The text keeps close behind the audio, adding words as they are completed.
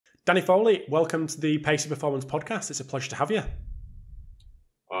Danny Foley, welcome to the Pacey Performance Podcast. It's a pleasure to have you.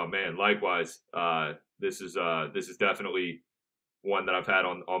 Oh man, likewise. This is definitely one that I've had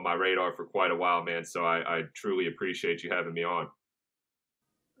on my radar for quite a while, man. So I truly appreciate you having me on.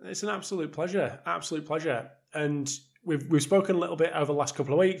 It's an absolute pleasure, And we've spoken a little bit over the last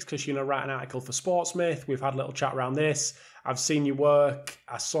couple of weeks because write an article for Sportsmith. We've had a little chat around this. I've seen your work.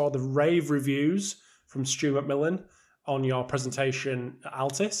 I saw the rave reviews from Stu McMillan on your presentation at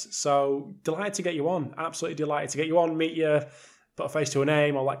Altis. So delighted to get you on. Absolutely delighted to get you on, meet you, put a face to a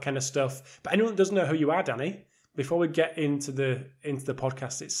name, all that kind of stuff. But anyone that doesn't know who you are, Danny, before we get into the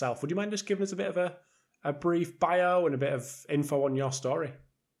podcast itself, would you mind just giving us a bit of a brief bio and a bit of info on your story?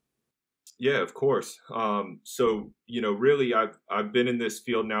 Yeah, of course. So really, I've been in this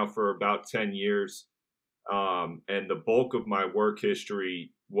field now for about 10 years, and the bulk of my work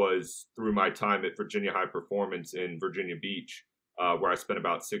history was through my time at Virginia High Performance in Virginia Beach, where I spent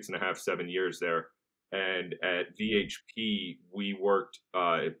about 6.5, 7 years there. And at VHP, we worked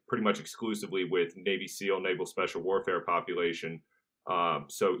pretty much exclusively with Navy SEAL, Naval Special Warfare population.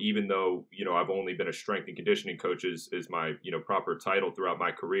 So even though, I've only been a strength and conditioning coach is my, proper title throughout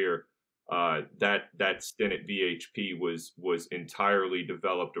my career, that stint at VHP was entirely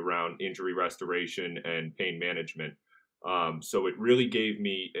developed around injury restoration and pain management. So it really gave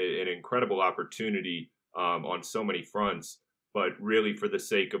me an incredible opportunity on so many fronts, but really for the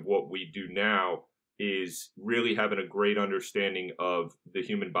sake of what we do now is really having a great understanding of the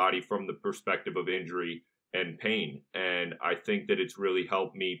human body from the perspective of injury and pain. And I think that it's really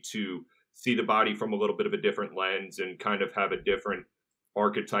helped me to see the body from a little bit of a different lens and kind of have a different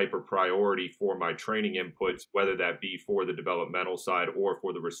archetype or priority for my training inputs, whether that be for the developmental side or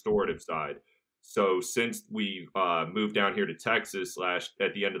for the restorative side. So since we moved down here to Texas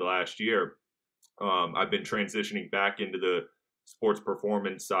at the end of the last year, I've been transitioning back into the sports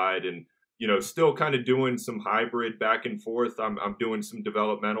performance side and, still kind of doing some hybrid back and forth. I'm doing some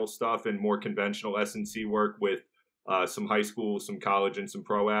developmental stuff and more conventional S&C work with some high school, some college, and some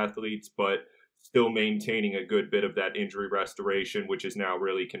pro athletes, but still maintaining a good bit of that injury restoration, which is now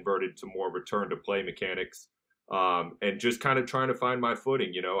really converted to more return to play mechanics. And just kind of trying to find my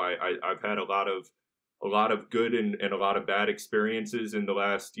footing. I've had a lot of good and a lot of bad experiences in the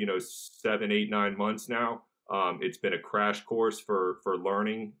last, 7, 8, 9 months now. It's been a crash course for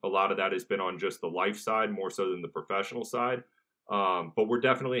learning. A lot of that has been on just the life side more so than the professional side. But we're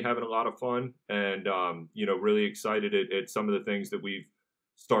definitely having a lot of fun and, really excited at some of the things that we've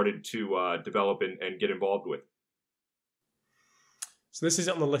started to develop and get involved with. So this is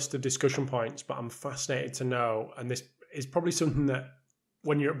on the list of discussion points, but I'm fascinated to know, and this is probably something that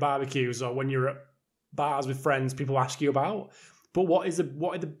when you're at barbecues or when you're at bars with friends, people ask you about. But what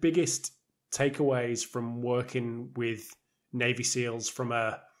are the biggest takeaways from working with Navy SEALs from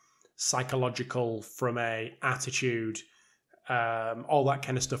a psychological, from a attitude, all that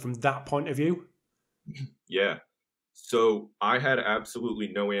kind of stuff from that point of view? Yeah. So I had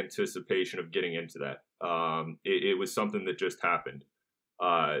absolutely no anticipation of getting into that. It was something that just happened.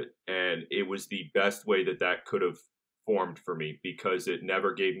 And it was the best way that could have formed for me because it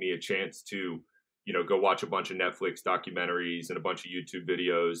never gave me a chance to, go watch a bunch of Netflix documentaries and a bunch of YouTube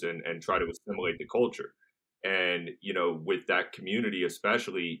videos and try to assimilate the culture. And, with that community,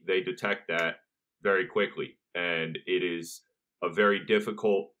 especially, they detect that very quickly. And it is a very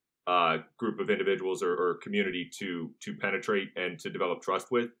difficult group of individuals or community to penetrate and to develop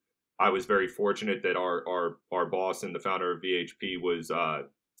trust with. I was very fortunate that our boss and the founder of VHP was, a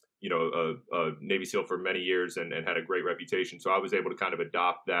Navy SEAL for many years and had a great reputation. So I was able to kind of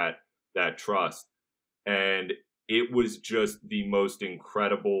adopt that trust. And it was just the most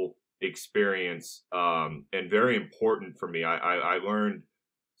incredible experience and very important for me. I learned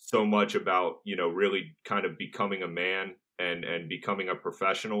so much about, really kind of becoming a man and becoming a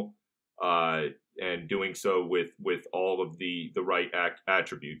professional and doing so with all of the right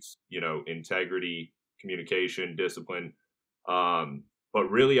attributes, integrity, communication, discipline. But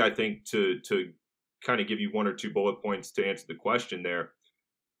really, I think to kind of give you one or two bullet points to answer the question there,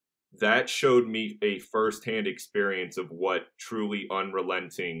 that showed me a firsthand experience of what truly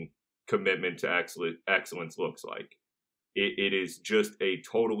unrelenting commitment to excellence looks like. It is just a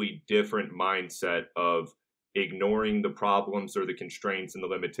totally different mindset of ignoring the problems or the constraints and the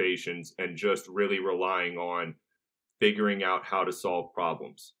limitations and just really relying on figuring out how to solve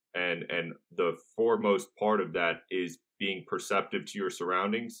problems. And the foremost part of that is being perceptive to your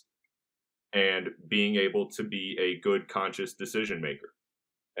surroundings and being able to be a good conscious decision maker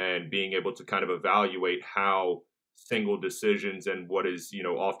and being able to kind of evaluate how single decisions and what is,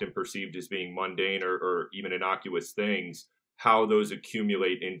 often perceived as being mundane or even innocuous things, how those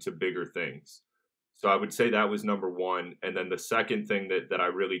accumulate into bigger things. So I would say that was number one. And then the second thing that I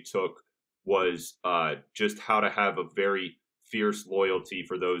really took was just how to have a very fierce loyalty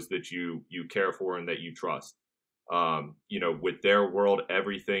for those that you care for and that you trust. With their world,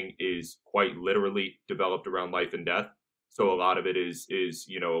 everything is quite literally developed around life and death. So a lot of it is a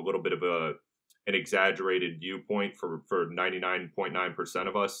little bit of an exaggerated viewpoint for 99.9%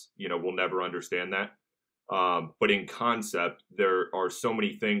 of us. We'll never understand that. But in concept, there are so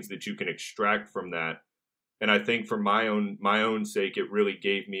many things that you can extract from that. And I think for my own sake, it really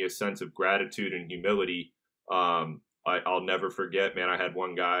gave me a sense of gratitude and humility. I'll never forget, man. I had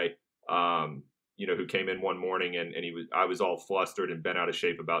one guy, who came in one morning and I was all flustered and bent out of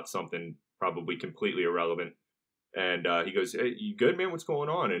shape about something probably completely irrelevant. And he goes, "Hey, you good, man? What's going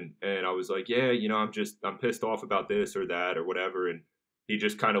on?" And I was like, "Yeah, I'm pissed off about this or that or whatever." And he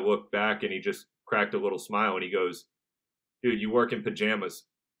just kind of looked back and he just cracked a little smile and he goes, "Dude, you work in pajamas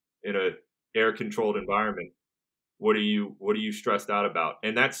in a air controlled environment. What are you stressed out about?"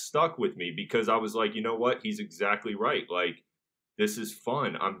 And that stuck with me because I was like, you know what? He's exactly right. Like, this is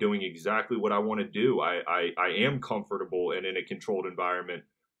fun. I'm doing exactly what I want to do. I am comfortable and in a controlled environment.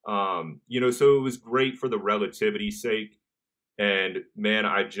 So it was great for the relativity's sake. And man,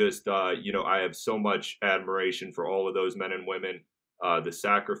 I just, I have so much admiration for all of those men and women, the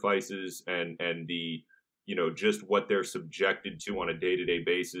sacrifices and the, just what they're subjected to on a day-to-day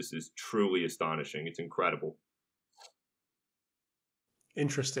basis is truly astonishing. It's incredible.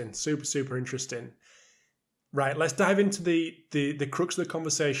 Interesting. Super, super interesting. Right, let's dive into the crux of the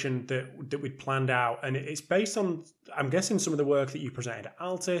conversation that we'd planned out, and it's based on, I'm guessing, some of the work that you presented at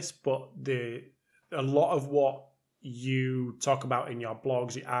Altis, but a lot of what you talk about in your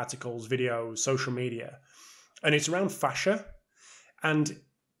blogs, your articles, videos, social media, and it's around fascia, and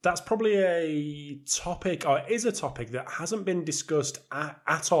that's probably a topic, or is a topic that hasn't been discussed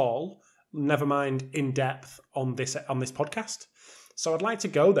at all, never mind in depth on this podcast. So I'd like to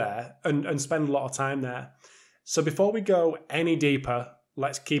go there and spend a lot of time there. So before we go any deeper,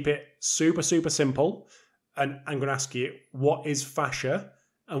 let's keep it super, super simple. And I'm going to ask you, what is fascia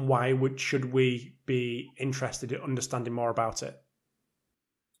and why should we be interested in understanding more about it?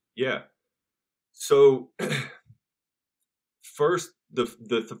 Yeah. So first,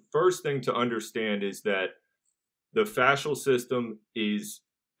 the first thing to understand is that the fascial system is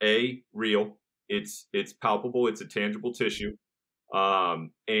real. It's palpable. It's a tangible tissue.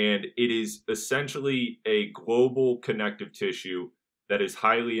 And it is essentially a global connective tissue that is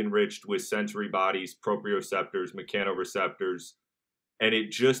highly enriched with sensory bodies, proprioceptors, mechanoreceptors, and it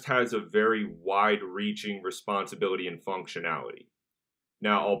just has a very wide-reaching responsibility and functionality.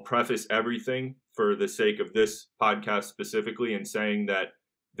 Now, I'll preface everything for the sake of this podcast specifically in saying that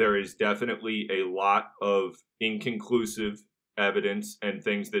there is definitely a lot of inconclusive evidence and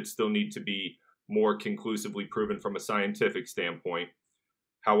things that still need to be more conclusively proven from a scientific standpoint.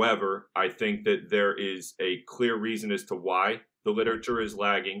 However, I think that there is a clear reason as to why the literature is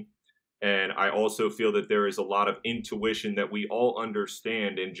lagging. And I also feel that there is a lot of intuition that we all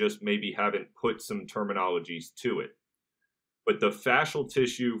understand and just maybe haven't put some terminologies to it. But the fascial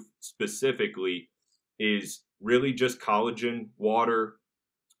tissue specifically is really just collagen, water,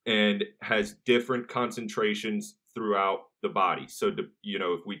 and has different concentrations throughout the body. So,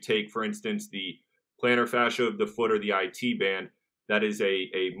 if we take, for instance, the plantar fascia of the foot or the IT band, that is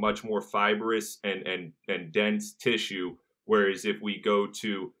a much more fibrous and dense tissue. Whereas if we go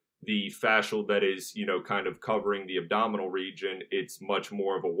to the fascial that is, kind of covering the abdominal region, it's much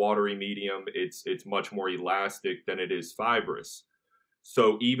more of a watery medium. It's much more elastic than it is fibrous.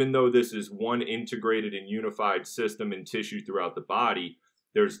 So even though this is one integrated and unified system and tissue throughout the body,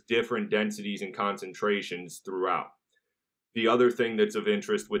 there's different densities and concentrations throughout. The other thing that's of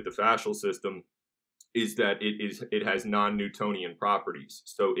interest with the fascial system is that it has non-Newtonian properties.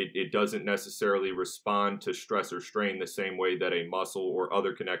 So it doesn't necessarily respond to stress or strain the same way that a muscle or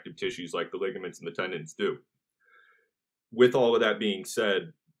other connective tissues like the ligaments and the tendons do. With all of that being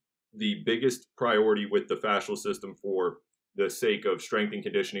said, the biggest priority with the fascial system for the sake of strength and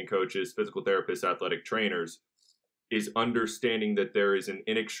conditioning coaches, physical therapists, athletic trainers, is understanding that there is an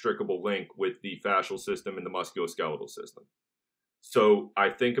inextricable link with the fascial system and the musculoskeletal system. So I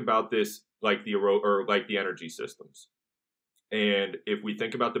think about this like the energy systems. And if we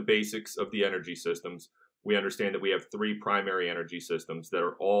think about the basics of the energy systems, we understand that we have three primary energy systems that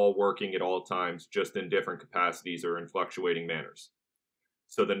are all working at all times, just in different capacities or in fluctuating manners.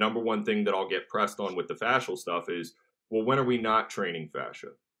 So the number one thing that I'll get pressed on with the fascial stuff is, well, when are we not training fascia?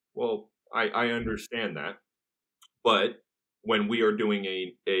 Well, I understand that. But when we are doing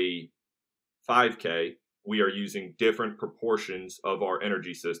a 5K we are using different proportions of our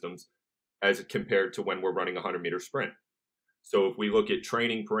energy systems as compared to when we're running a 100-meter sprint. So if we look at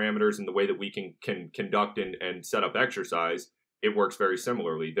training parameters and the way that we can conduct and set up exercise, it works very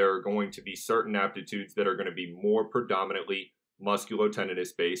similarly. There are going to be certain aptitudes that are going to be more predominantly musculotendinous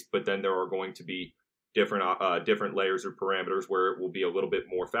based, but then there are going to be different layers or parameters where it will be a little bit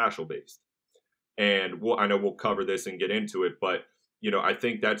more fascial based. And I know we'll cover this and get into it, but I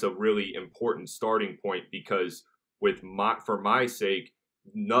think that's a really important starting point, because for my sake,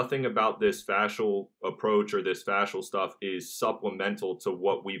 nothing about this fascial approach or this fascial stuff is supplemental to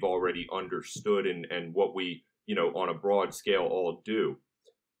what we've already understood and what we, on a broad scale all do.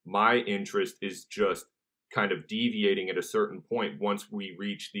 My interest is just kind of deviating at a certain point once we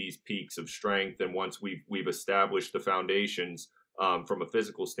reach these peaks of strength and once we've established the foundations from a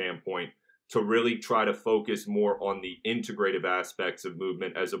physical standpoint, to really try to focus more on the integrative aspects of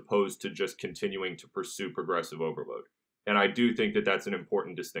movement as opposed to just continuing to pursue progressive overload. And I do think that that's an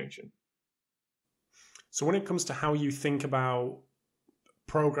important distinction. So when it comes to how you think about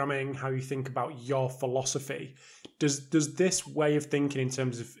programming, how you think about your philosophy, does this way of thinking in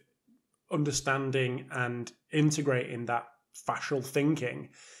terms of understanding and integrating that fascial thinking,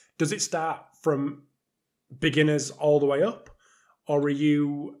 does it start from beginners all the way up? Or are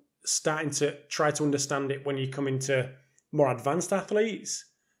you starting to try to understand it when you come into more advanced athletes?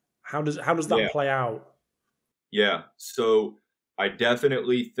 How does that play out? Yeah. So I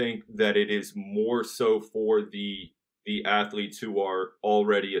definitely think that it is more so for the athletes who are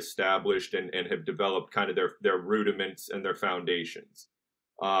already established and have developed kind of their rudiments and their foundations.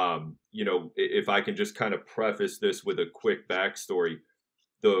 If I can just kind of preface this with a quick backstory,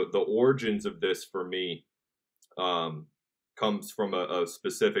 the origins of this for me comes from a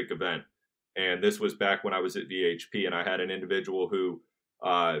specific event. And this was back when I was at VHP, and I had an individual who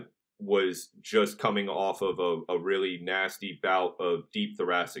was just coming off of a really nasty bout of deep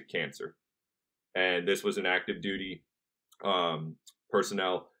thoracic cancer. And this was an active duty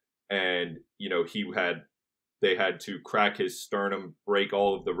personnel. And, they had to crack his sternum, break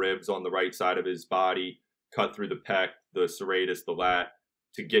all of the ribs on the right side of his body, cut through the pec, the serratus, the lat,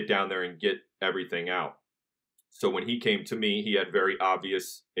 to get down there and get everything out. So when he came to me, he had very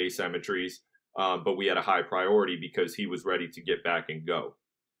obvious asymmetries, but we had a high priority because he was ready to get back and go.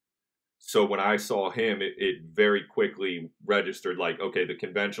 So when I saw him, it very quickly registered like, okay, the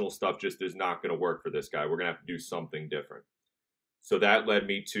conventional stuff just is not going to work for this guy. We're going to have to do something different. So that led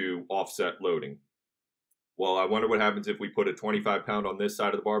me to offset loading. Well, I wonder what happens if we put a 25-pound on this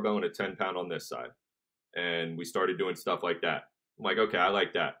side of the barbell and a 10-pound on this side. And we started doing stuff like that. I'm like, okay, I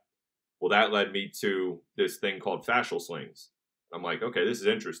like that. Well, that led me to this thing called fascial slings. I'm like, okay, this is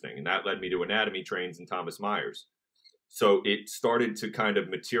interesting. And that led me to anatomy trains and Thomas Myers. So it started to kind of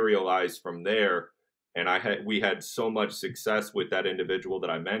materialize from there. And we had so much success with that individual that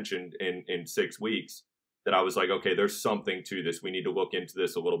I mentioned in 6 weeks that I was like, okay, there's something to this. We need to look into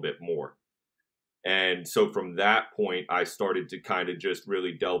this a little bit more. And so from that point, I started to kind of just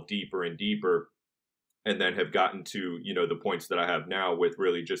really delve deeper and deeper, and then have gotten to, the points that I have now with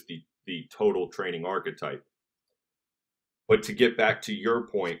really just the total training archetype. But to get back to your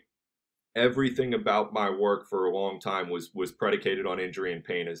point, everything about my work for a long time was predicated on injury and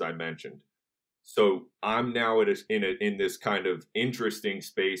pain, as I mentioned. So I'm now in this kind of interesting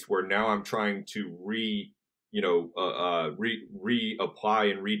space where now I'm trying to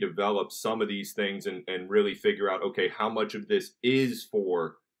reapply and redevelop some of these things and really figure out, okay, how much of this is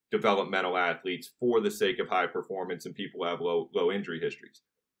for developmental athletes for the sake of high performance and people who have low injury histories.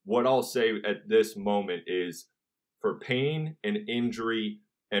 What I'll say at this moment is, for pain and injury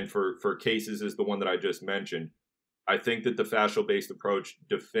and for cases is the one that I just mentioned, I think that the fascial based approach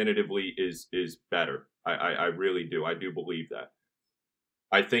definitively is better. I really do. I do believe that.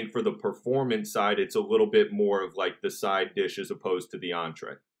 I think for the performance side, it's a little bit more of like the side dish as opposed to the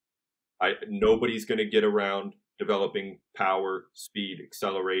entree. Nobody's going to get around developing power, speed,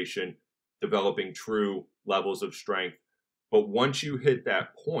 acceleration, developing true levels of strength. But once you hit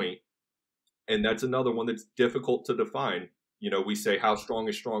that point, and that's another one that's difficult to define, we say, how strong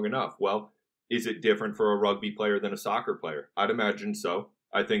is strong enough? Well, is it different for a rugby player than a soccer player? I'd imagine so.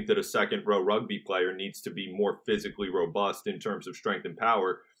 I think that a second row rugby player needs to be more physically robust in terms of strength and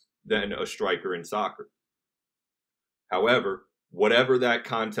power than a striker in soccer. However, whatever that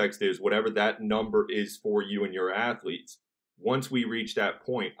context is, whatever that number is for you and your athletes, once we reach that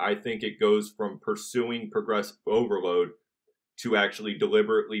point, I think it goes from pursuing progressive overload to actually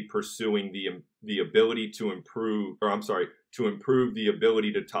deliberately pursuing the ability to improve the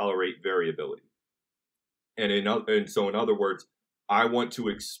ability to tolerate variability. And so in other words, I want to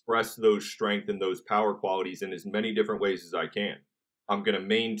express those strength and those power qualities in as many different ways as I can. I'm going to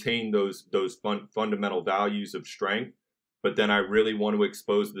maintain those fundamental values of strength, but then I really want to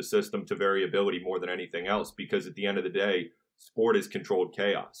expose the system to variability more than anything else, because at the end of the day, sport is controlled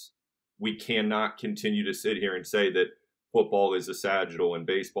chaos. We cannot continue to sit here and say that football is a sagittal and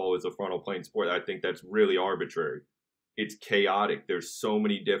baseball is a frontal plane sport. I think that's really arbitrary. It's chaotic. There's so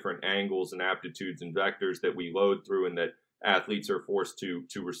many different angles and aptitudes and vectors that we load through and that athletes are forced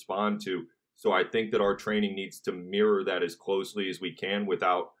to respond to. So I think that our training needs to mirror that as closely as we can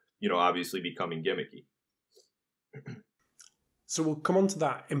without, obviously becoming gimmicky. So we'll come on to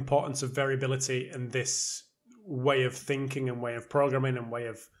that importance of variability and this way of thinking and way of programming and way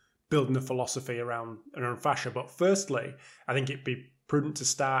of building a philosophy around fascia. But firstly, I think it'd be prudent to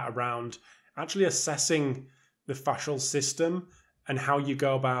start around actually assessing the fascial system and how you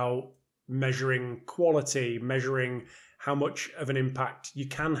go about measuring quality, measuring how much of an impact you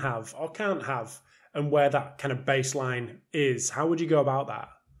can have or can't have, and where that kind of baseline is. How would you go about that?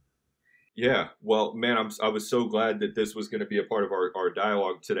 Yeah, well, man, I was so glad that this was going to be a part of our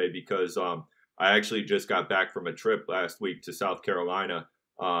dialogue today, because I actually just got back from a trip last week to South Carolina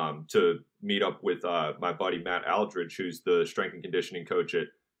to meet up with my buddy Matt Aldridge, who's the strength and conditioning coach at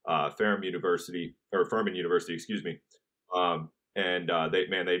Furman University, excuse me.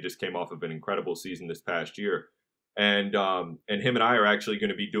 They just came off of an incredible season this past year. And him and I are actually going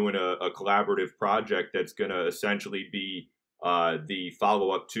to be doing a collaborative project that's going to essentially be the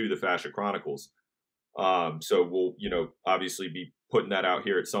follow-up to the Fascia Chronicles. So we'll, obviously be putting that out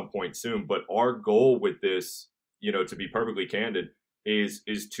here at some point soon. But our goal with this, to be perfectly candid,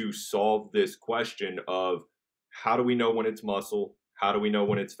 is to solve this question of how do we know when it's muscle? How do we know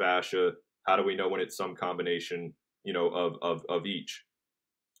when it's fascia? How do we know when it's some combination, of each?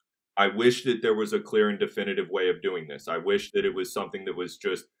 I wish that there was a clear and definitive way of doing this. I wish that it was something that was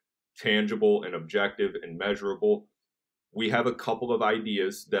just tangible and objective and measurable. We have a couple of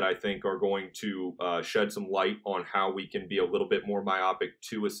ideas that I think are going to shed some light on how we can be a little bit more myopic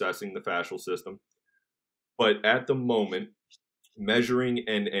to assessing the fascial system. But at the moment, measuring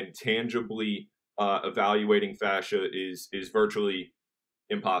and tangibly evaluating fascia is virtually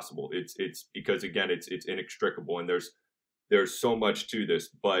impossible. It's because, again, it's inextricable, and there's so much to this.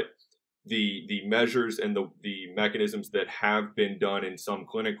 But the measures and the mechanisms that have been done in some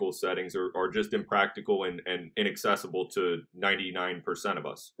clinical settings are just impractical and inaccessible to 99% of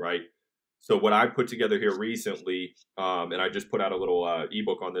us, right? So what I put together here recently, and I just put out a little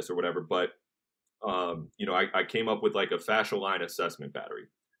ebook on this or whatever, but I came up with like a fascial line assessment battery.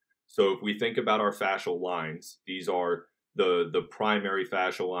 So if we think about our fascial lines, these are the primary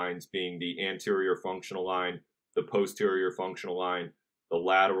fascial lines being the anterior functional line, the posterior functional line, the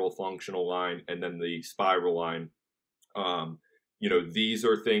lateral functional line, and then the spiral line. These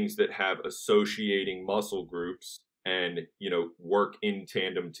are things that have associating muscle groups and, work in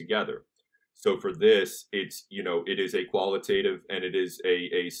tandem together. So for this, it's, it is a qualitative and it is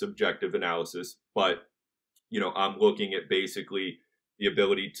a subjective analysis, but, I'm looking at basically the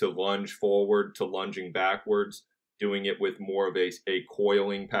ability to lunge forward to lunging backwards, doing it with more of a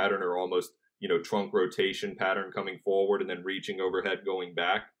coiling pattern or almost, trunk rotation pattern coming forward and then reaching overhead, going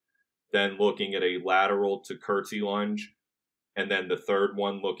back, then looking at a lateral to curtsy lunge. And then the third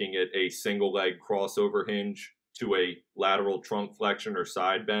one, looking at a single leg crossover hinge to a lateral trunk flexion or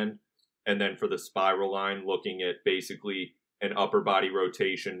side bend. And then for the spiral line, looking at basically an upper body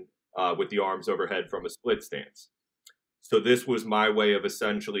rotation with the arms overhead from a split stance. So this was my way of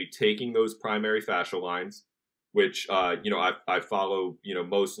essentially taking those primary fascial lines, which, I follow,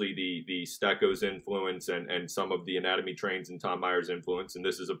 mostly the Stecco's influence and some of the anatomy trains and Tom Meyer's influence. And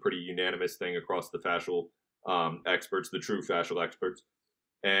this is a pretty unanimous thing across the fascial experts, the true fascial experts,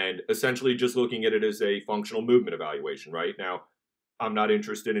 and essentially just looking at it as a functional movement evaluation. Right now, I'm not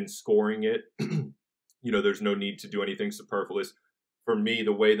interested in scoring it. There's no need to do anything superfluous. For me,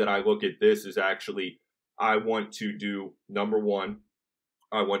 the way that I look at this is actually, I want to do, number one,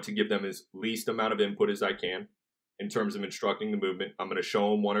 I want to give them as least amount of input as I can in terms of instructing the movement. I'm going to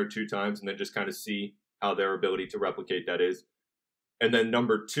show them one or two times and then just kind of see how their ability to replicate that is. And then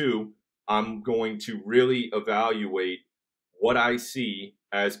number two, I'm going to really evaluate what I see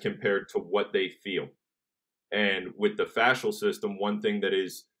as compared to what they feel. And with the fascial system, one thing that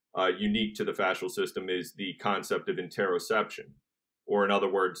is unique to the fascial system is the concept of interoception, or in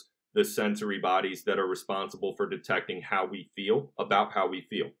other words, the sensory bodies that are responsible for detecting how we feel about how we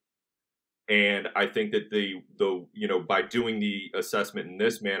feel. And I think that by doing the assessment in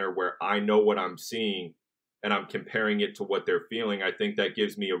this manner, where I know what I'm seeing and I'm comparing it to what they're feeling, I think that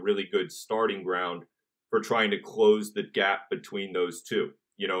gives me a really good starting ground for trying to close the gap between those two.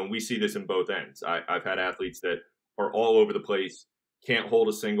 And we see this in both ends. I've had athletes that are all over the place, can't hold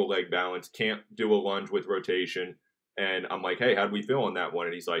a single leg balance, can't do a lunge with rotation. And I'm like, hey, how'd we feel on that one?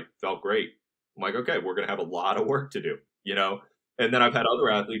 And he's like, felt great. I'm like, okay, we're going to have a lot of work to do, And then I've had other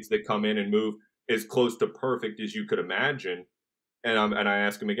athletes that come in and move as close to perfect as you could imagine. And I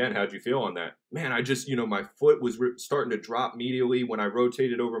ask him again, how'd you feel on that? Man, I just, my foot was starting to drop medially when I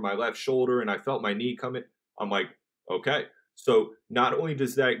rotated over my left shoulder and I felt my knee coming. I'm like, okay. So not only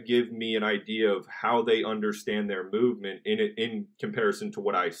does that give me an idea of how they understand their movement in comparison to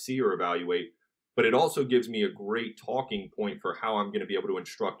what I see or evaluate, but it also gives me a great talking point for how I'm going to be able to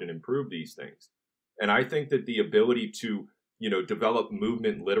instruct and improve these things. And I think that the ability to, develop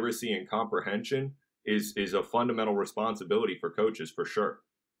movement literacy and comprehension is a fundamental responsibility for coaches for sure.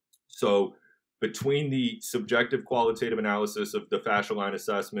 So between the subjective qualitative analysis of the fascia line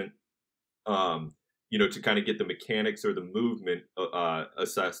assessment, to kind of get the mechanics or the movement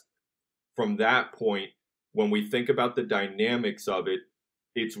assessed, from that point, when we think about the dynamics of it,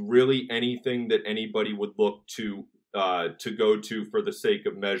 it's really anything that anybody would look to go to for the sake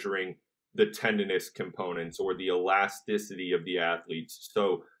of measuring the tendinous components or the elasticity of the athletes.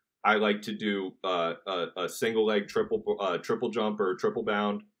 So I like to do a single leg triple jump or triple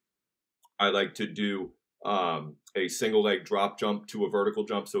bound. I like to do a single leg drop jump to a vertical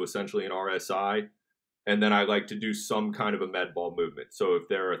jump, so essentially an RSI. And then I like to do some kind of a med ball movement. So if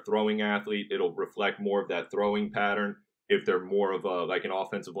they're a throwing athlete, it'll reflect more of that throwing pattern. If they're more of like an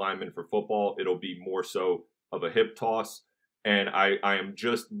offensive lineman for football, it'll be more so of a hip toss. And I am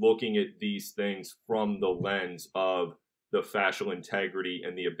just looking at these things from the lens of the fascial integrity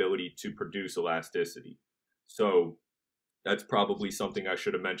and the ability to produce elasticity. So that's probably something I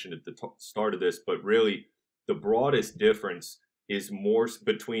should have mentioned at the start of this, but really the broadest difference is more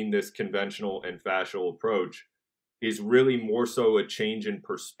between this conventional and fascial approach is really more so a change in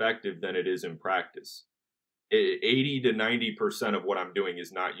perspective than it is in practice. 80 to 90% of what I'm doing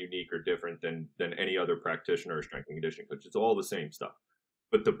is not unique or different than any other practitioner or strength and conditioning coach. It's all the same stuff.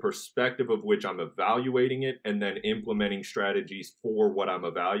 But the perspective of which I'm evaluating it and then implementing strategies for what I'm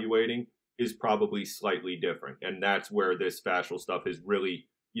evaluating is probably slightly different. And that's where this fascial stuff has really,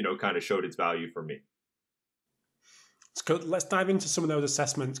 kind of showed its value for me. Let's dive into some of those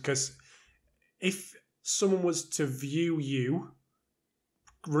assessments, because if someone was to view you,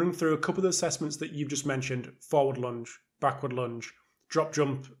 running through a couple of the assessments that you've just mentioned, forward lunge, backward lunge, drop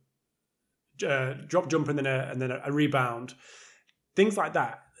jump, and then a rebound, things like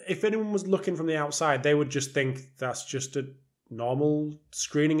that. If anyone was looking from the outside, they would just think that's just a normal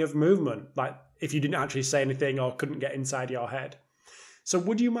screening of movement, like if you didn't actually say anything or couldn't get inside your head. So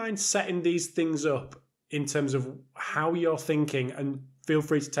would you mind setting these things up in terms of how you're thinking, and feel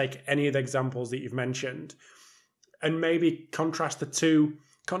free to take any of the examples that you've mentioned and maybe contrast the two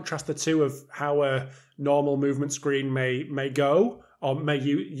of how a normal movement screen may go, or may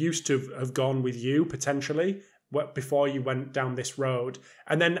used to have gone with you potentially before you went down this road,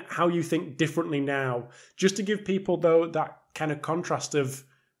 and then how you think differently now, just to give people though that kind of contrast of,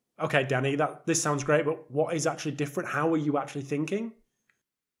 okay, Danny, this sounds great, but what is actually different? How are you actually thinking?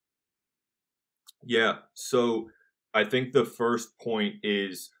 Yeah. So I think the first point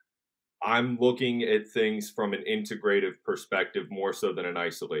is I'm looking at things from an integrative perspective more so than an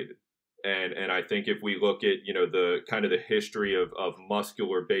isolated. And I think if we look at, the kind of the history of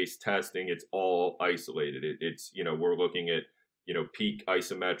muscular based testing, it's all isolated. It's, we're looking at, peak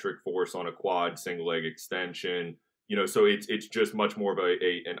isometric force on a quad, single leg extension, so it's just much more of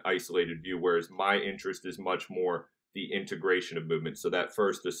an isolated view. Whereas my interest is much more the integration of movement. So that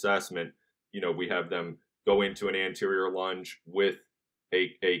first assessment, we have them go into an anterior lunge with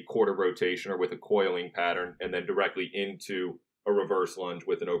a quarter rotation or with a coiling pattern, and then directly into a reverse lunge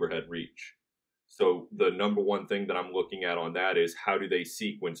with an overhead reach. So the number one thing that I'm looking at on that is how do they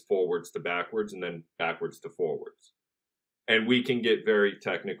sequence forwards to backwards and then backwards to forwards. And we can get very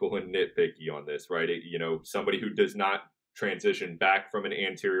technical and nitpicky on this, right? Somebody who does not transition back from an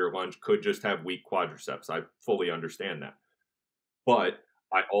anterior lunge could just have weak quadriceps. I fully understand that. But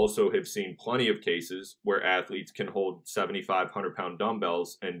I also have seen plenty of cases where athletes can hold 7,500 pound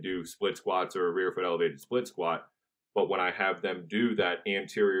dumbbells and do split squats or a rear foot elevated split squat. But when I have them do that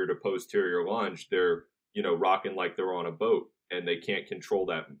anterior to posterior lunge, they're, rocking like they're on a boat, and they can't control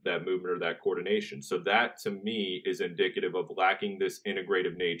that movement or that coordination. So that to me is indicative of lacking this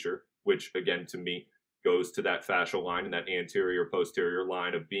integrative nature, which again, to me, goes to that fascial line and that anterior posterior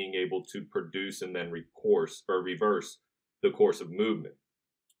line of being able to produce and then reverse the course of movement.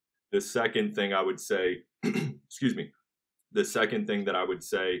 The second thing I would say, the second thing that I would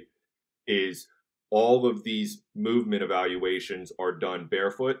say is all of these movement evaluations are done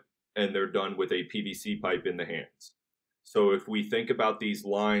barefoot, and they're done with a PVC pipe in the hands. So if we think about these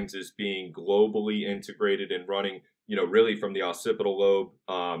lines as being globally integrated and running, really from the occipital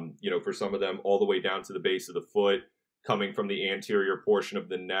lobe, for some of them all the way down to the base of the foot, coming from the anterior portion of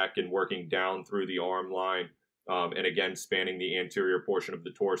the neck and working down through the arm line, and again, spanning the anterior portion of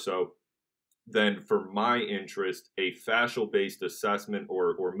the torso, then for my interest, a fascial-based assessment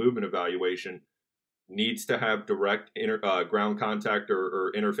or movement evaluation needs to have direct ground contact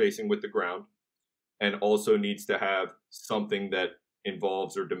or interfacing with the ground, and also needs to have something that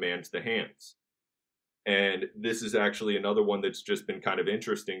involves or demands the hands. And this is actually another one that's just been kind of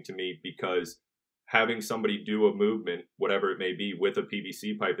interesting to me, because having somebody do a movement, whatever it may be, with a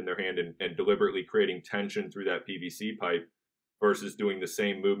PVC pipe in their hand and deliberately creating tension through that PVC pipe versus doing the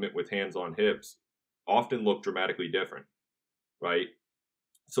same movement with hands on hips often look dramatically different, right?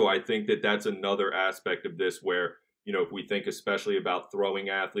 So I think that that's another aspect of this where, if we think especially about throwing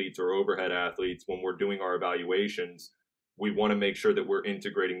athletes or overhead athletes, when we're doing our evaluations, we want to make sure that we're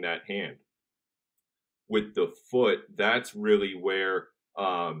integrating that hand. With the foot, that's really where,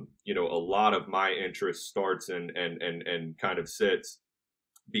 a lot of my interest starts and kind of sits,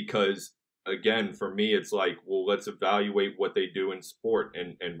 because again, for me, it's like, well, let's evaluate what they do in sport,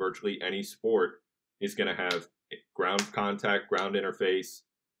 and virtually any sport is going to have ground contact, ground interface,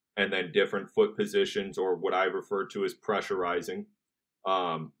 and then different foot positions, or what I refer to as pressurizing,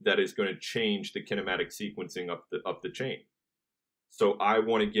 that is going to change the kinematic sequencing up the chain. So I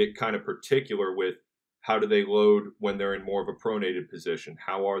want to get kind of particular with how do they load when they're in more of a pronated position?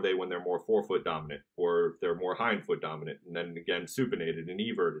 How are they when they're more forefoot dominant, or if they're more hindfoot dominant, and then again supinated and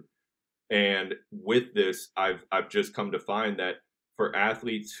everted? And with this, I've just come to find that for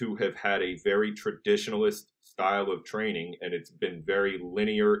athletes who have had a very traditionalist style of training, and it's been very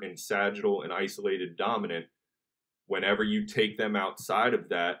linear and sagittal and isolated dominant, whenever you take them outside of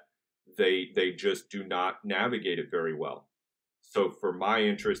that, they just do not navigate it very well. So for my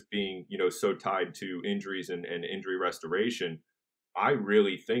interest being, so tied to injuries and injury restoration, I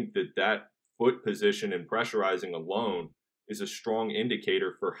really think that foot position and pressurizing alone is a strong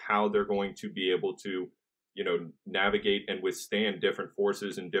indicator for how they're going to be able to, navigate and withstand different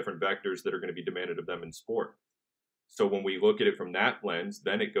forces and different vectors that are going to be demanded of them in sport. So when we look at it from that lens,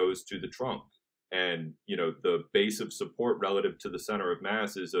 then it goes to the trunk, and, the base of support relative to the center of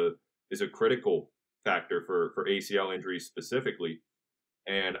mass is a critical factor for ACL injuries specifically.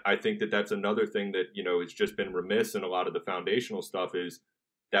 And I think that that's another thing that, has just been remiss in a lot of the foundational stuff, is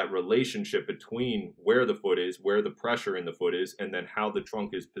that relationship between where the foot is, where the pressure in the foot is, and then how the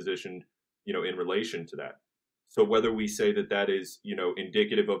trunk is positioned, in relation to that. So whether we say that is,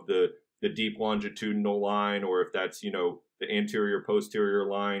 indicative of the deep longitudinal line, or if that's, the anterior posterior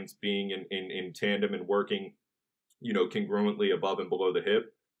lines being in tandem and working, congruently above and below the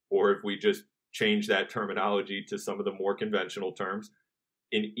hip, or if we just change that terminology to some of the more conventional terms,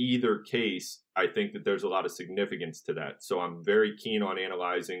 in either case, I think that there's a lot of significance to that. So I'm very keen on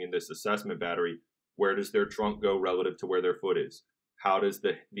analyzing in this assessment battery, where does their trunk go relative to where their foot is? How does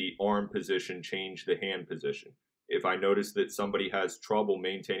the arm position change the hand position? If I notice that somebody has trouble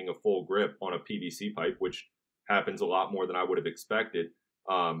maintaining a full grip on a PVC pipe, which happens a lot more than I would have expected,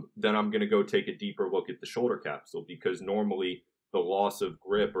 then I'm going to go take a deeper look at the shoulder capsule, because normally the loss of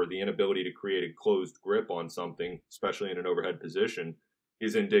grip or the inability to create a closed grip on something, especially in an overhead position,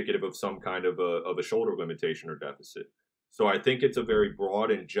 is indicative of some kind of a shoulder limitation or deficit. So I think it's a very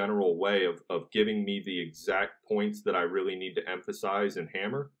broad and general way of giving me the exact points that I really need to emphasize and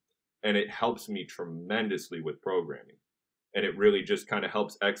hammer. And it helps me tremendously with programming. And it really just kind of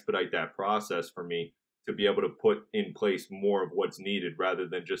helps expedite that process for me to be able to put in place more of what's needed, rather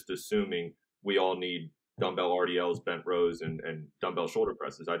than just assuming we all need dumbbell RDLs, bent rows, and dumbbell shoulder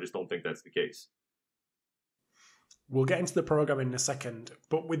presses. I just don't think that's the case. We'll get into the programming in a second,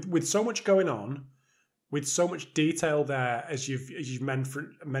 but with so much going on, with so much detail there, as you've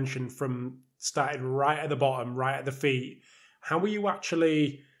mentioned, from starting right at the bottom, right at the feet, how are you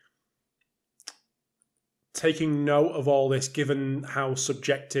actually taking note of all this, given how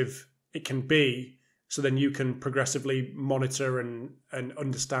subjective it can be, so then you can progressively monitor and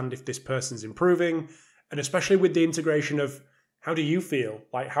understand if this person's improving, and especially with the integration of how do you feel?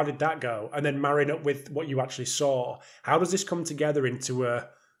 Like, how did that go? And then marrying up with what you actually saw. How does this come together into a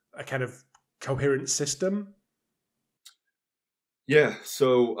kind of coherent system? Yeah.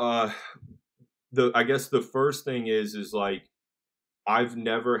 So I guess the first thing is like, I've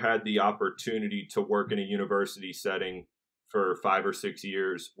never had the opportunity to work in a university setting for 5 or 6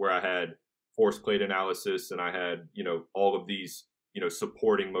 years where I had force plate analysis and I had, all of these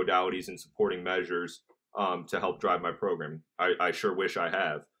supporting modalities and supporting measures to help drive my programming. I sure wish I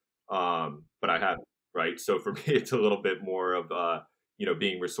have, but I haven't, right? So for me, it's a little bit more of,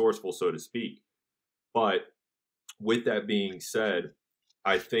 being resourceful, so to speak. But with that being said,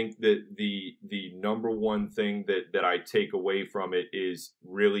 I think that the number one thing that I take away from it is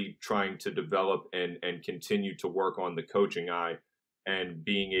really trying to develop and continue to work on the coaching eye and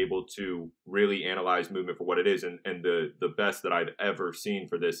being able to really analyze movement for what it is. And the best that I've ever seen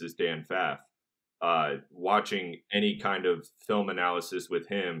for this is Dan Pfaff. Watching any kind of film analysis with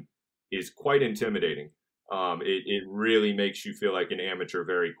him is quite intimidating. It really makes you feel like an amateur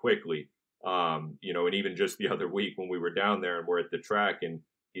very quickly. And even just the other week when we were down there and we're at the track and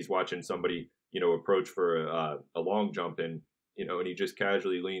he's watching somebody, approach for a long jump and he just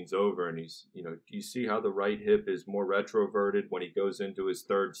casually leans over and he's, do you see how the right hip is more retroverted when he goes into his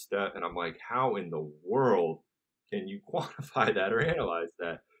third step? And I'm like, how in the world can you quantify that or analyze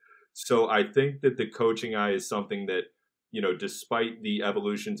that? So I think that the coaching eye is something that, despite the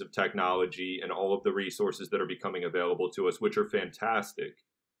evolutions of technology and all of the resources that are becoming available to us, which are fantastic,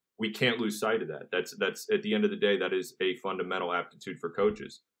 we can't lose sight of that. That's at the end of the day, that is a fundamental aptitude for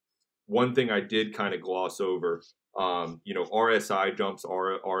coaches. One thing I did kind of gloss over, RSI jumps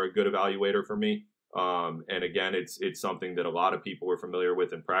are a good evaluator for me. And again, it's something that a lot of people are familiar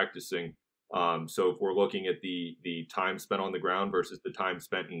with and practicing. So if we're looking at the time spent on the ground versus the time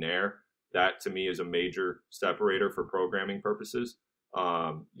spent in air, that to me is a major separator for programming purposes.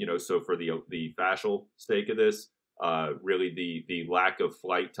 So for the fascial sake of this, really the lack of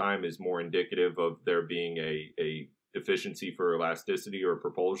flight time is more indicative of there being a deficiency for elasticity or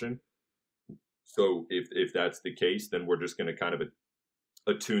propulsion. So if that's the case, then we're just going to kind of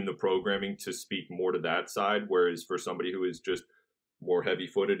attune the programming to speak more to that side. Whereas for somebody who is just more heavy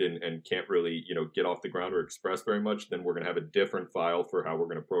footed and can't really, get off the ground or express very much, then we're going to have a different file for how we're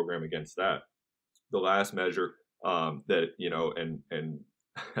going to program against that. The last measure and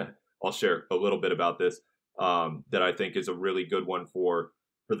I'll share a little bit about this, that I think is a really good one for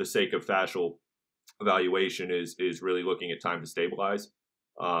the sake of fascial evaluation is really looking at time to stabilize.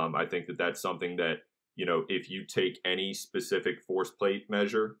 I think that that's something that, if you take any specific force plate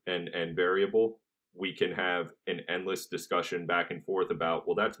measure and variable, we can have an endless discussion back and forth about,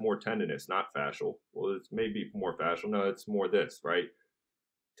 well, that's more tendinous, not fascial. Well, it's maybe more fascial. No, it's more this, right?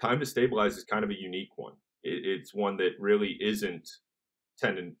 Time to stabilize is kind of a unique one. It's one that really isn't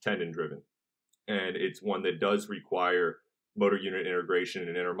tendon driven. And it's one that does require motor unit integration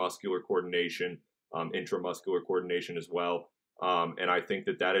and intermuscular coordination, intramuscular coordination as well. And I think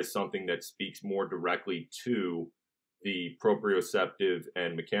that is something that speaks more directly to the proprioceptive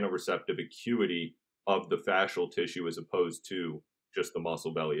and mechanoreceptive acuity of the fascial tissue as opposed to just the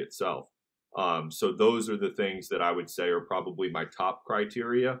muscle belly itself. So those are the things that I would say are probably my top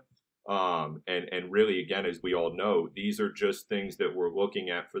criteria. And really, again, as we all know, these are just things that we're looking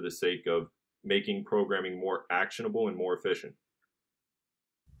at for the sake of making programming more actionable and more efficient.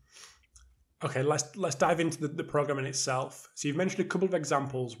 Okay, let's dive into the programming itself. So you've mentioned a couple of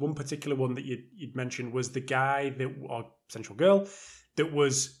examples. One particular one that you'd mentioned was the guy or potential girl that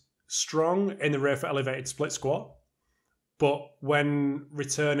was strong in the rear foot elevated split squat, but when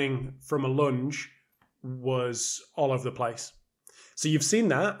returning from a lunge was all over the place. So you've seen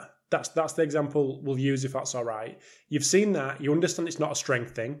that. That's the example we'll use if that's all right. You've seen that. You understand it's not a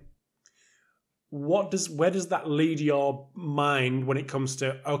strength thing. Where does that lead your mind when it comes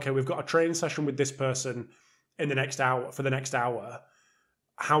to, okay, we've got a training session with this person for the next hour.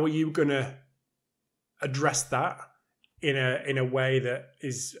 How are you going to address that in a way that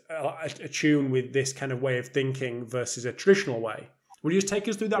is attuned with this kind of way of thinking versus a traditional way? Will you just take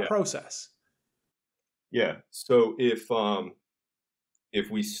us through that process? Yeah. So if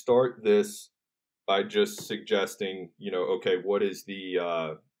we start this by just suggesting, okay, what is the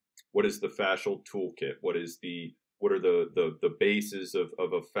fascial toolkit? What are the bases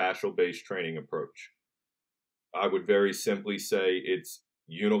of a fascial based training approach? I would very simply say it's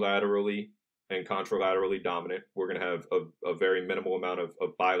unilaterally and contralaterally dominant. We're going to have a very minimal amount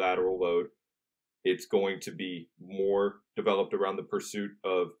of bilateral load. It's going to be more developed around the pursuit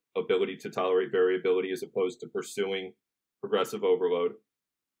of ability to tolerate variability as opposed to pursuing progressive overload.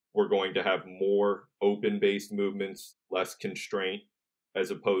 We're going to have more open-based movements, less constraint, as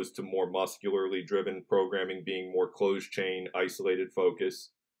opposed to more muscularly driven programming being more closed chain, isolated focus.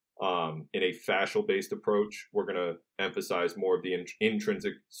 In a fascial-based approach, we're going to emphasize more of the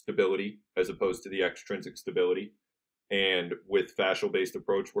intrinsic stability as opposed to the extrinsic stability. And with fascial-based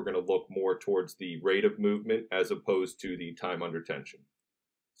approach, we're going to look more towards the rate of movement as opposed to the time under tension.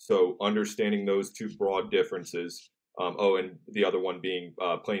 So understanding those two broad differences, And the other one being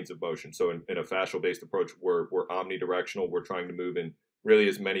planes of motion. So in a fascial-based approach, we're omnidirectional. We're trying to move in really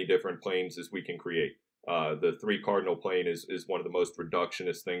as many different planes as we can create. The three cardinal plane is one of the most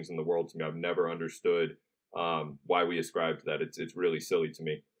reductionist things in the world to me. I've never understood why we ascribe to that. It's really silly to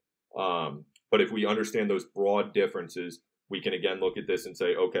me. But if we understand those broad differences, we can again look at this and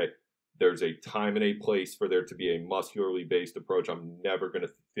say, okay, there's a time and a place for there to be a muscularly based approach. I'm never going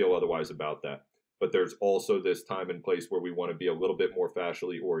to feel otherwise about that. But there's also this time and place where we want to be a little bit more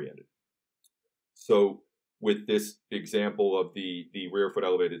fascially oriented. So with this example of the rear foot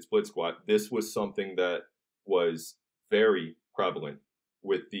elevated split squat, this was something that was very prevalent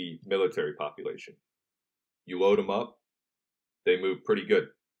with the military population. You load them up, they move pretty good,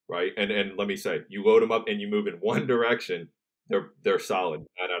 right? And let me say, you load them up and you move in one direction, they're solid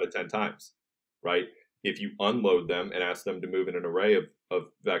 9 out of 10 times, right? If you unload them and ask them to move in an array of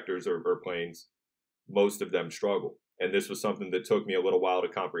vectors or planes, most of them struggle. And this was something that took me a little while to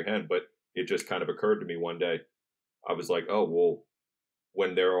comprehend, but it just kind of occurred to me one day. I was like, oh, well,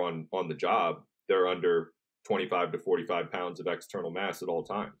 when they're on the job, they're under 25 to 45 pounds of external mass at all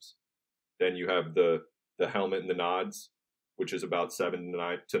times. Then you have the helmet and the nods, which is about 7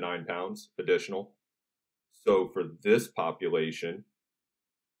 to 9 pounds additional. So for this population,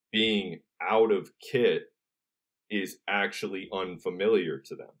 being out of kit is actually unfamiliar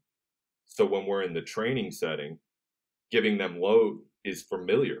to them. So when we're in the training setting, giving them load is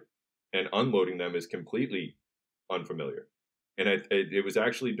familiar and unloading them is completely unfamiliar. And it was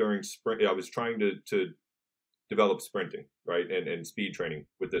actually during sprint, I was trying to develop sprinting, right? And speed training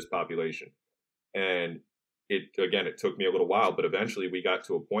with this population. And it took me a little while, but eventually we got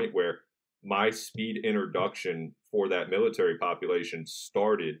to a point where my speed introduction for that military population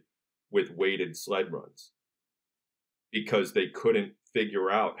started with weighted sled runs because they couldn't figure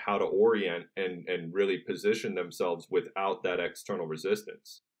out how to orient and really position themselves without that external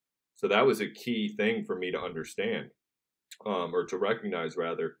resistance. So that was a key thing for me to understand, or to recognize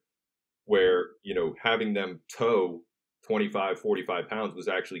rather, where, having them tow 25, 45 pounds was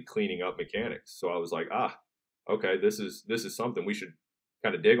actually cleaning up mechanics. So I was like, okay, this is something we should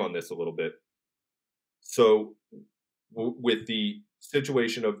kind of dig on this a little bit. So with the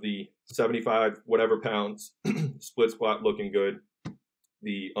situation of the 75 whatever pounds split squat looking good,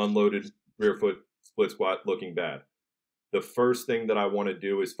 the unloaded rear foot split squat looking bad, the first thing that I want to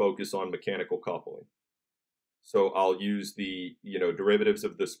do is focus on mechanical coupling. So I'll use the derivatives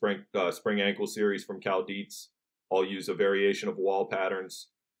of the spring ankle series from Cal Dietz. I'll use a variation of wall patterns.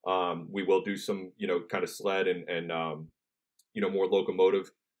 We will do some kind of sled and more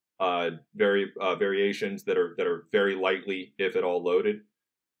locomotive variations that are very lightly, if at all, loaded,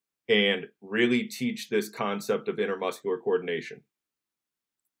 and really teach this concept of intermuscular coordination.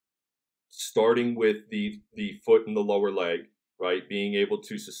 Starting with the foot and the lower leg, right? Being able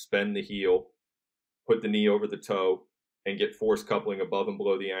to suspend the heel, put the knee over the toe, and get force coupling above and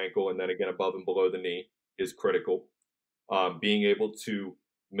below the ankle, and then again above and below the knee is critical. Being able to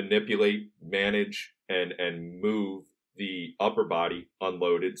manipulate, manage, and move the upper body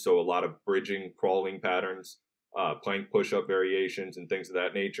unloaded. So a lot of bridging, crawling patterns, plank push-up variations, and things of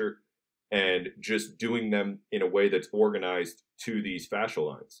that nature. And just doing them in a way that's organized to these fascial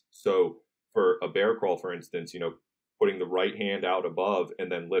lines. So for a bear crawl, for instance, putting the right hand out above and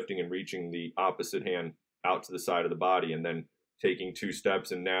then lifting and reaching the opposite hand out to the side of the body, and then taking 2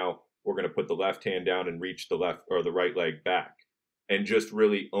 steps. And now we're going to put the left hand down and reach the left or the right leg back, and just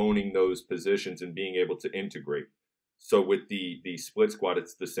really owning those positions and being able to integrate. So with the split squat,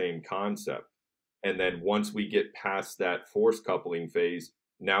 it's the same concept. And then once we get past that force coupling phase,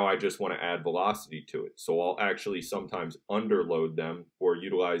 now I just want to add velocity to it. So I'll actually sometimes underload them or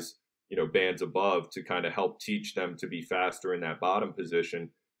utilize, bands above to kind of help teach them to be faster in that bottom position.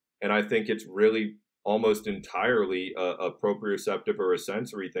 And I think it's really almost entirely a proprioceptive or a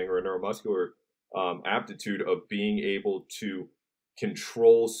sensory thing or a neuromuscular aptitude of being able to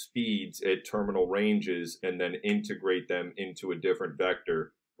control speeds at terminal ranges and then integrate them into a different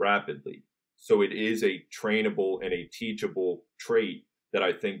vector rapidly. So it is a trainable and a teachable trait that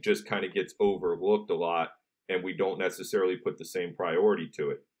I think just kind of gets overlooked a lot, and we don't necessarily put the same priority to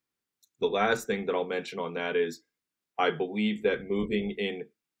it. The last thing that I'll mention on that is I believe that moving in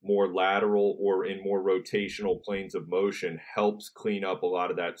more lateral or in more rotational planes of motion helps clean up a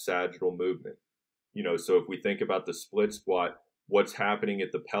lot of that sagittal movement. So if we think about the split squat, what's happening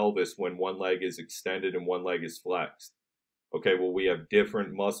at the pelvis when one leg is extended and one leg is flexed? Okay, well, we have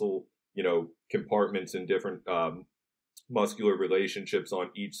different muscle, compartments and different muscular relationships on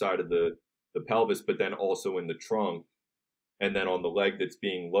each side of the pelvis, but then also in the trunk. And then on the leg that's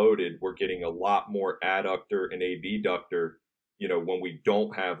being loaded, we're getting a lot more adductor and abductor, when we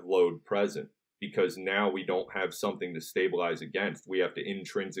don't have load present, because now we don't have something to stabilize against. We have to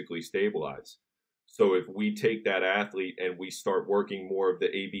intrinsically stabilize. So if we take that athlete and we start working more of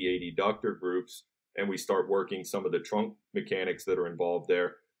the AB adductor groups, and we start working some of the trunk mechanics that are involved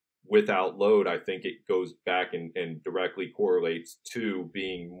there without load, I think it goes back and directly correlates to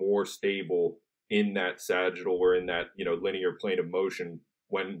being more stable in that sagittal or in that, linear plane of motion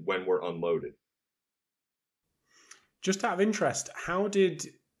when we're unloaded. Just out of interest, how did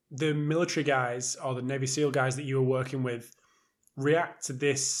the military guys or the Navy SEAL guys that you were working with react to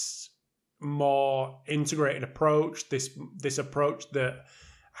this more integrated approach, this approach that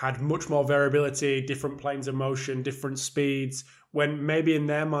had much more variability, different planes of motion, different speeds, when maybe in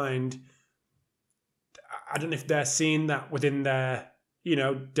their mind, I don't know if they're seeing that within their,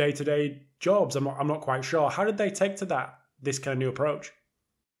 day-to-day jobs. I'm not quite sure. How did they take to this kind of new approach?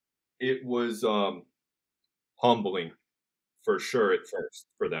 It was humbling for sure at first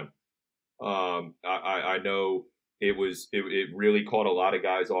for them. I know it really caught a lot of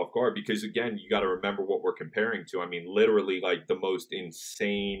guys off guard, because again, you got to remember what we're comparing to. I mean, literally like the most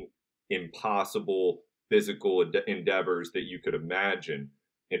insane, impossible physical endeavors that you could imagine.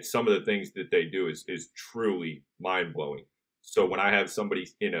 And some of the things that they do is truly mind blowing. So when I have somebody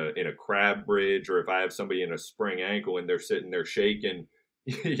in a crab bridge, or if I have somebody in a spring ankle and they're sitting there shaking,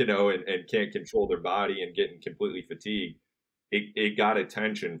 and can't control their body and getting completely fatigued, it got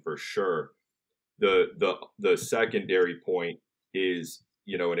attention for sure. The secondary point is,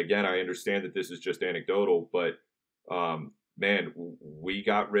 and again, I understand that this is just anecdotal, but man, we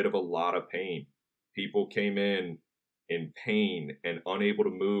got rid of a lot of pain. People came in pain and unable to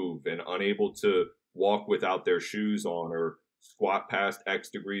move and unable to walk without their shoes on, or squat past X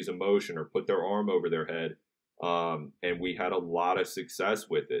degrees of motion, or put their arm over their head. And we had a lot of success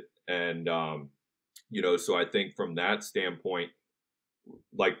with it. And, so I think from that standpoint,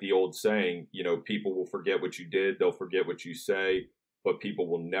 like the old saying, people will forget what you did, they'll forget what you say, but people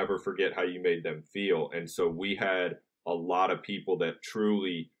will never forget how you made them feel. And so we had a lot of people that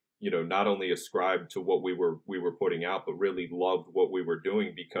truly, not only ascribed to what we were putting out, but really loved what we were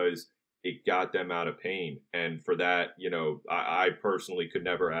doing, because it got them out of pain. And for that, I personally could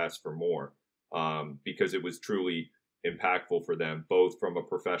never ask for more, because it was truly impactful for them, both from a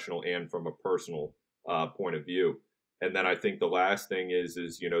professional and from a personal point of view. And then I think the last thing is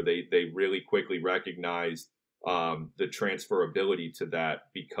they really quickly recognized the transferability to that,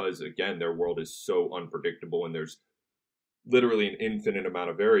 because again, their world is so unpredictable, and there's literally an infinite amount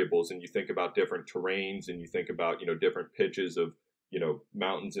of variables. And you think about different terrains, and you think about, different pitches of,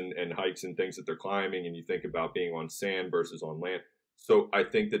 mountains and hikes and things that they're climbing, and you think about being on sand versus on land. So I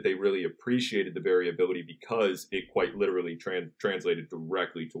think that they really appreciated the variability, because it quite literally translated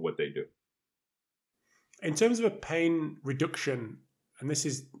directly to what they do. In terms of a pain reduction, and this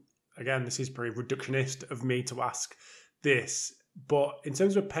is pretty reductionist of me to ask this, but in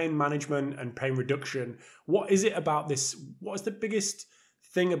terms of pain management and pain reduction, what is it about this? What is the biggest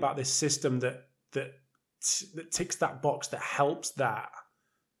thing about this system that ticks that box, that helps that?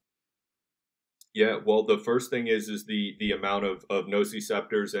 Yeah, well, the first thing is the amount of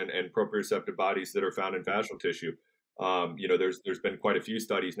nociceptors and proprioceptive bodies that are found in fascial tissue. There's been quite a few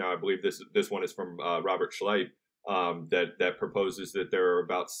studies now. I believe this one is from Robert Schleip, that proposes that there are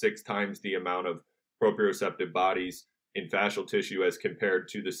about 6 times the amount of proprioceptive bodies in fascial tissue as compared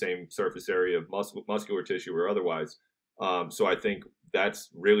to the same surface area of muscular tissue or otherwise. So I think that's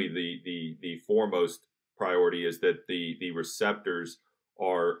really the foremost priority, is that the receptors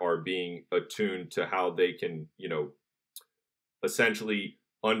are being attuned to how they can, essentially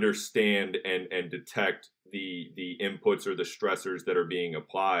understand and detect the inputs or the stressors that are being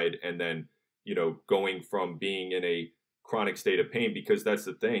applied, and then, going from being in a chronic state of pain, because that's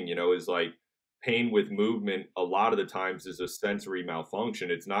the thing, is like pain with movement a lot of the times is a sensory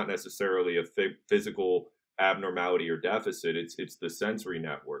malfunction. It's not necessarily a physical abnormality or deficit. It's the sensory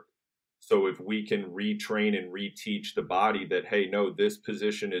network. So if we can retrain and reteach the body that, hey, no, this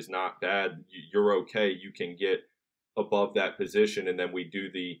position is not bad, you're okay, you can get above that position, and then we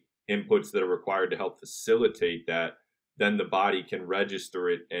do the inputs that are required to help facilitate that, then the body can register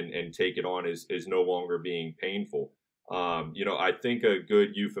it and take it on as no longer being painful. I think a good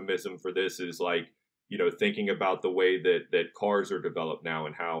euphemism for this is like, thinking about the way that cars are developed now,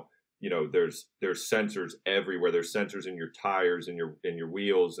 and how, there's sensors everywhere. There's sensors in your tires and your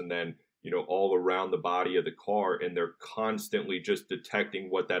wheels, and then, all around the body of the car, and they're constantly just detecting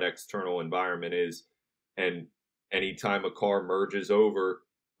what that external environment is. And anytime a car merges over,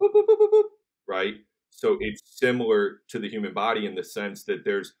 boop, boop, boop, boop, boop, right? So it's similar to the human body in the sense that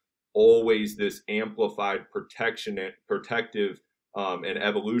there's always this amplified protective and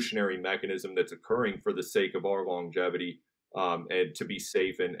evolutionary mechanism that's occurring for the sake of our longevity, and to be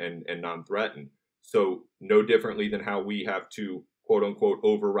safe and non-threatened. So no differently than how we have to quote unquote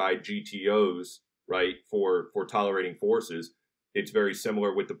override GTOs, right, for tolerating forces. It's very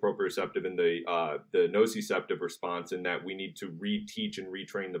similar with the proprioceptive and the nociceptive response, in that we need to reteach and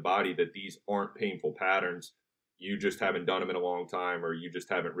retrain the body that these aren't painful patterns. You just haven't done them in a long time, or you just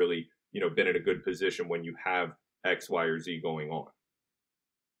haven't really, been in a good position when you have X, Y, or Z going on.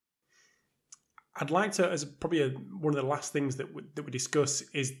 I'd like to, as probably one of the last things that we discuss,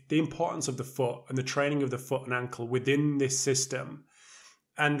 is the importance of the foot and the training of the foot and ankle within this system.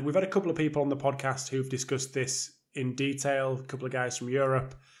 And we've had a couple of people on the podcast who've discussed this in detail, a couple of guys from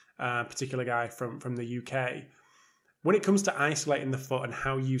Europe, a particular guy from the UK. When it comes to isolating the foot and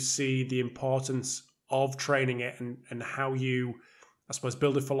how you see the importance of training it, and how you, I suppose,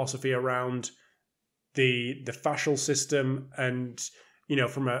 build a philosophy around the fascial system, and,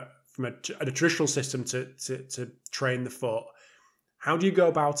 from a traditional system to train the foot, how do you go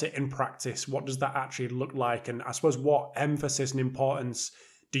about it in practice? What does that actually look like? And I suppose, what emphasis and importance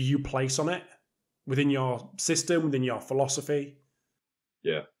do you place on it within your system, within your philosophy?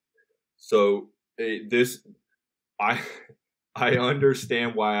 Yeah. So I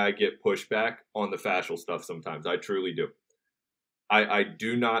understand why I get pushback on the fascial stuff sometimes. I truly do. I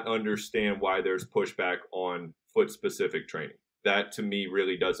do not understand why there's pushback on foot specific training. That to me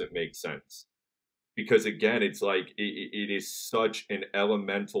really doesn't make sense. Because again, it's like it is such an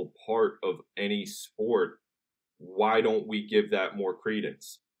elemental part of any sport. Why don't we give that more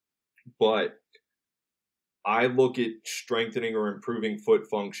credence? But I look at strengthening or improving foot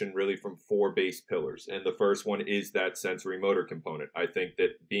function really from 4 base pillars. And the first one is that sensory motor component. I think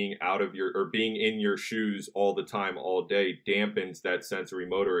that being being in your shoes all the time, all day, dampens that sensory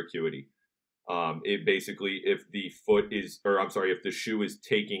motor acuity. It basically, if the shoe is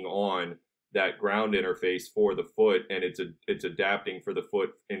taking on that ground interface for the foot, and it's adapting for the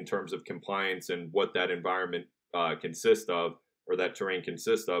foot in terms of compliance and what that environment consists of, or that terrain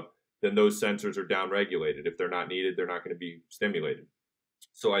consists of, then those sensors are down regulated. If they're not needed, they're not going to be stimulated.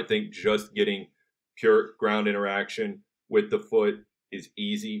 So I think just getting pure ground interaction with the foot is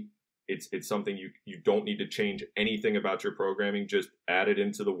easy. It's something you don't need to change anything about your programming. Just add it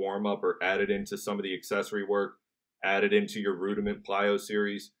into the warm up, or add it into some of the accessory work, add it into your rudiment plyo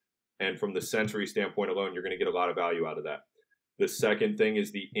series. And from the sensory standpoint alone, you're going to get a lot of value out of that. The second thing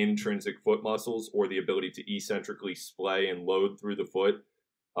is the intrinsic foot muscles, or the ability to eccentrically splay and load through the foot.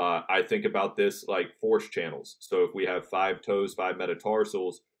 I think about this like force channels. So if we have 5 toes, 5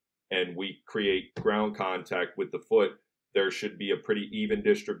 metatarsals, and we create ground contact with the foot, there should be a pretty even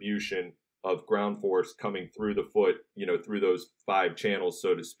distribution of ground force coming through the foot, through those 5 channels,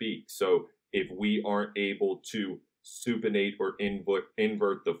 so to speak. So if we aren't able to supinate or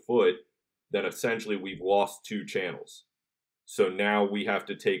invert the foot, then essentially we've lost 2 channels. So now we have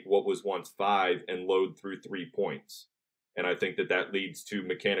to take what was once 5 and load through 3 points. And I think that leads to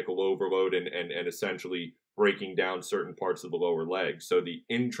mechanical overload and essentially breaking down certain parts of the lower leg. So the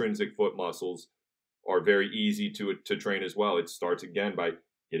intrinsic foot muscles are very easy to train as well. It starts again by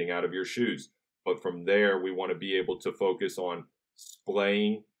getting out of your shoes. But from there, we want to be able to focus on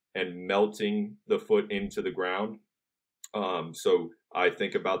splaying and melting the foot into the ground. So I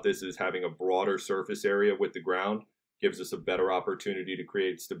think about this as having a broader surface area with the ground gives us a better opportunity to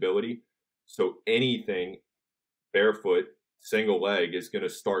create stability. So anything barefoot, single leg, is going to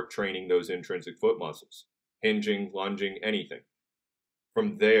start training those intrinsic foot muscles, hinging, lunging, anything.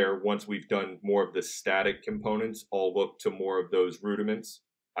 From there, once we've done more of the static components, I'll look to more of those rudiments.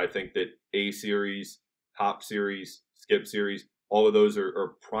 I think that A series, hop series, skip series, all of those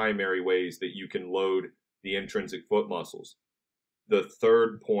are primary ways that you can load the intrinsic foot muscles. The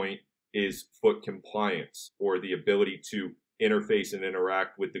third point is foot compliance, or the ability to interface and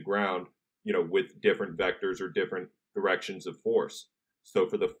interact with the ground, with different vectors or different directions of force. So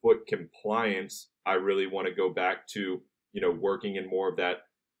for the foot compliance, I really want to go back to, working in more of that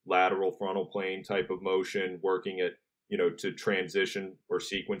lateral frontal plane type of motion, working at, to transition or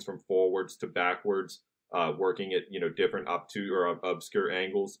sequence from forwards to backwards, working at, different obscure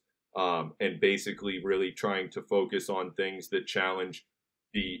angles, and basically really trying to focus on things that challenge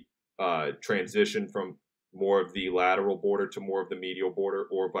the transition from more of the lateral border to more of the medial border,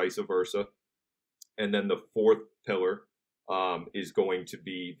 or vice versa. And then the fourth pillar is going to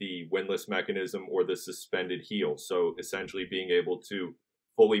be the windlass mechanism, or the suspended heel. So essentially being able to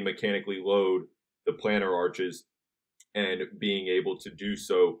fully mechanically load the plantar arches, and being able to do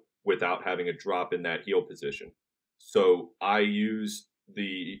so without having a drop in that heel position. So I use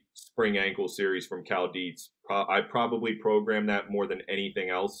the spring ankle series from Cal Dietz. I probably program that more than anything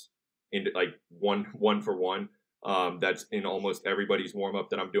else into like one for one. That's in almost everybody's warm up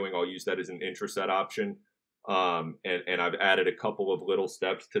that I'm doing. I'll use that as an intraset option. And I've added a couple of little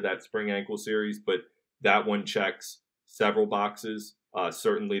steps to that spring ankle series, but that one checks several boxes.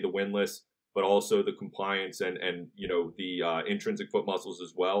 Certainly the windlass, but also the compliance and the intrinsic foot muscles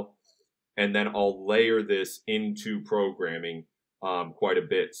as well. And then I'll layer this into programming quite a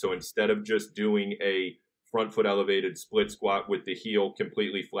bit. So instead of just doing a front foot elevated split squat with the heel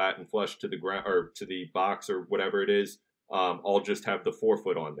completely flat and flush to the ground or to the box or whatever it is, I'll just have the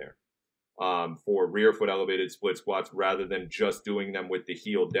forefoot on there for rear foot elevated split squats rather than just doing them with the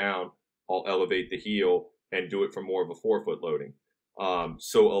heel down. I'll elevate the heel and do it for more of a forefoot loading.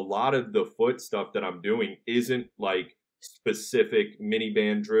 So a lot of the foot stuff that I'm doing isn't like specific mini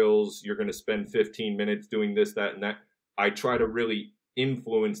band drills. You're going to spend 15 minutes doing this, that, and that. I try to really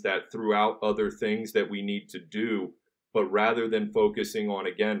influence that throughout other things that we need to do. But rather than focusing on,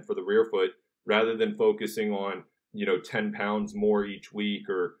 again, for the rear foot, rather than focusing on, 10 pounds more each week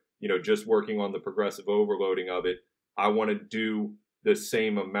or, just working on the progressive overloading of it, I want to do the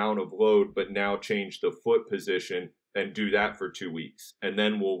same amount of load, but now change the foot position and do that for 2 weeks. And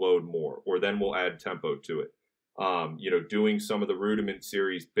then we'll load more, or then we'll add tempo to it. Doing some of the rudiment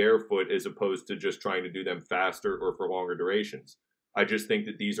series barefoot as opposed to just trying to do them faster or for longer durations. I just think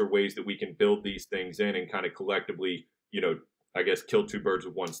that these are ways that we can build these things in and kind of collectively, I guess, kill two birds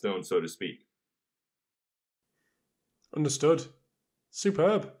with one stone, so to speak. Understood.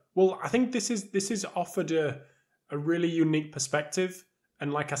 Superb. Well, I think this is offered a really unique perspective.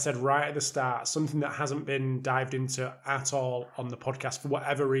 And like I said right at the start, something that hasn't been dived into at all on the podcast for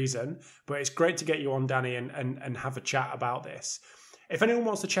whatever reason. But it's great to get you on, Danny, and have a chat about this. If anyone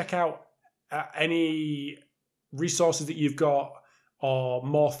wants to check out any resources that you've got or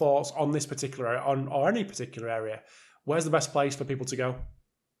more thoughts on this particular area, or any particular area, where's the best place for people to go?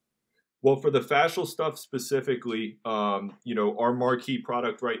 Well, for the fascial stuff specifically, our marquee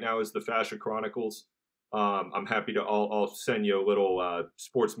product right now is the Fascia Chronicles. I'm happy to, I'll send you a little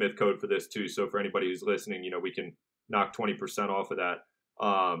Sportsmith code for this too. So for anybody who's listening, we can knock 20% off of that.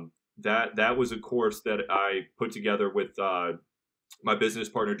 That was a course that I put together with my business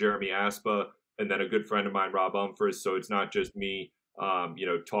partner, Jeremy Aspa, and then a good friend of mine, Rob Umfris. So it's not just me,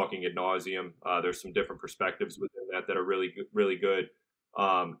 talking ad nauseum. There's some different perspectives within that are really, really good.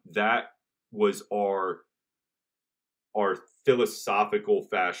 That was our philosophical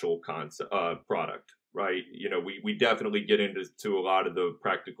fascial product. Right. We definitely get into a lot of the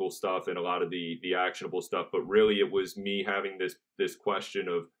practical stuff and a lot of the actionable stuff, but really it was me having this question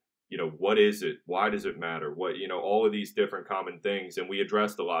of, what is it? Why does it matter? What, all of these different common things. And we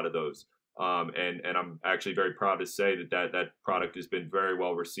addressed a lot of those. And I'm actually very proud to say that product has been very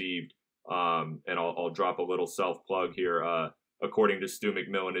well received. And I'll drop a little self plug here. According to Stu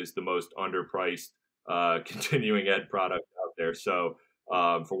McMillan, is the most underpriced continuing ed product out there. So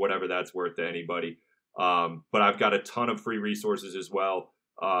for whatever that's worth to anybody. But I've got a ton of free resources as well.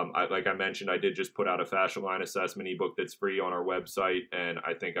 Like I mentioned, I did just put out a fascia line assessment ebook that's free on our website. And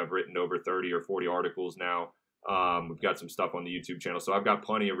I think I've written over 30 or 40 articles now. We've got some stuff on the YouTube channel. So I've got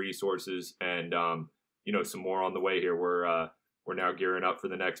plenty of resources and, some more on the way here. We're now gearing up for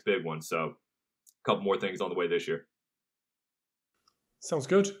the next big one. So a couple more things on the way this year. Sounds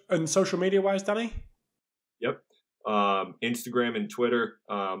good. And social media wise, Danny? Yep. Instagram and Twitter.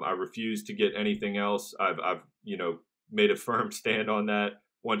 I refuse to get anything else. I've made a firm stand on that.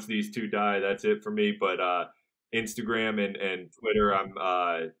 Once these two die, that's it for me. But Instagram and Twitter,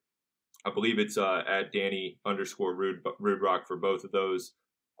 I believe it's at Danny_Rude for both of those.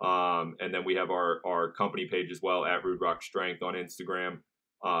 And then we have our company page as well at Rude Rock Strength on Instagram.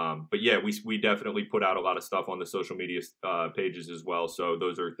 But yeah, we definitely put out a lot of stuff on the social media pages as well. So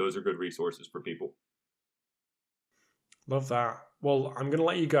those are good resources for people. Love that. Well, I'm going to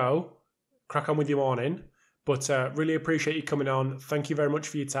let you go. Crack on with your morning. But really appreciate you coming on. Thank you very much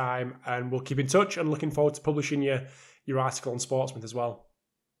for your time. And we'll keep in touch and looking forward to publishing your article on Sportsmith as well.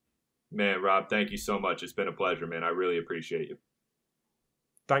 Man, Rob, thank you so much. It's been a pleasure, man. I really appreciate you.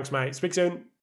 Thanks, mate. Speak soon.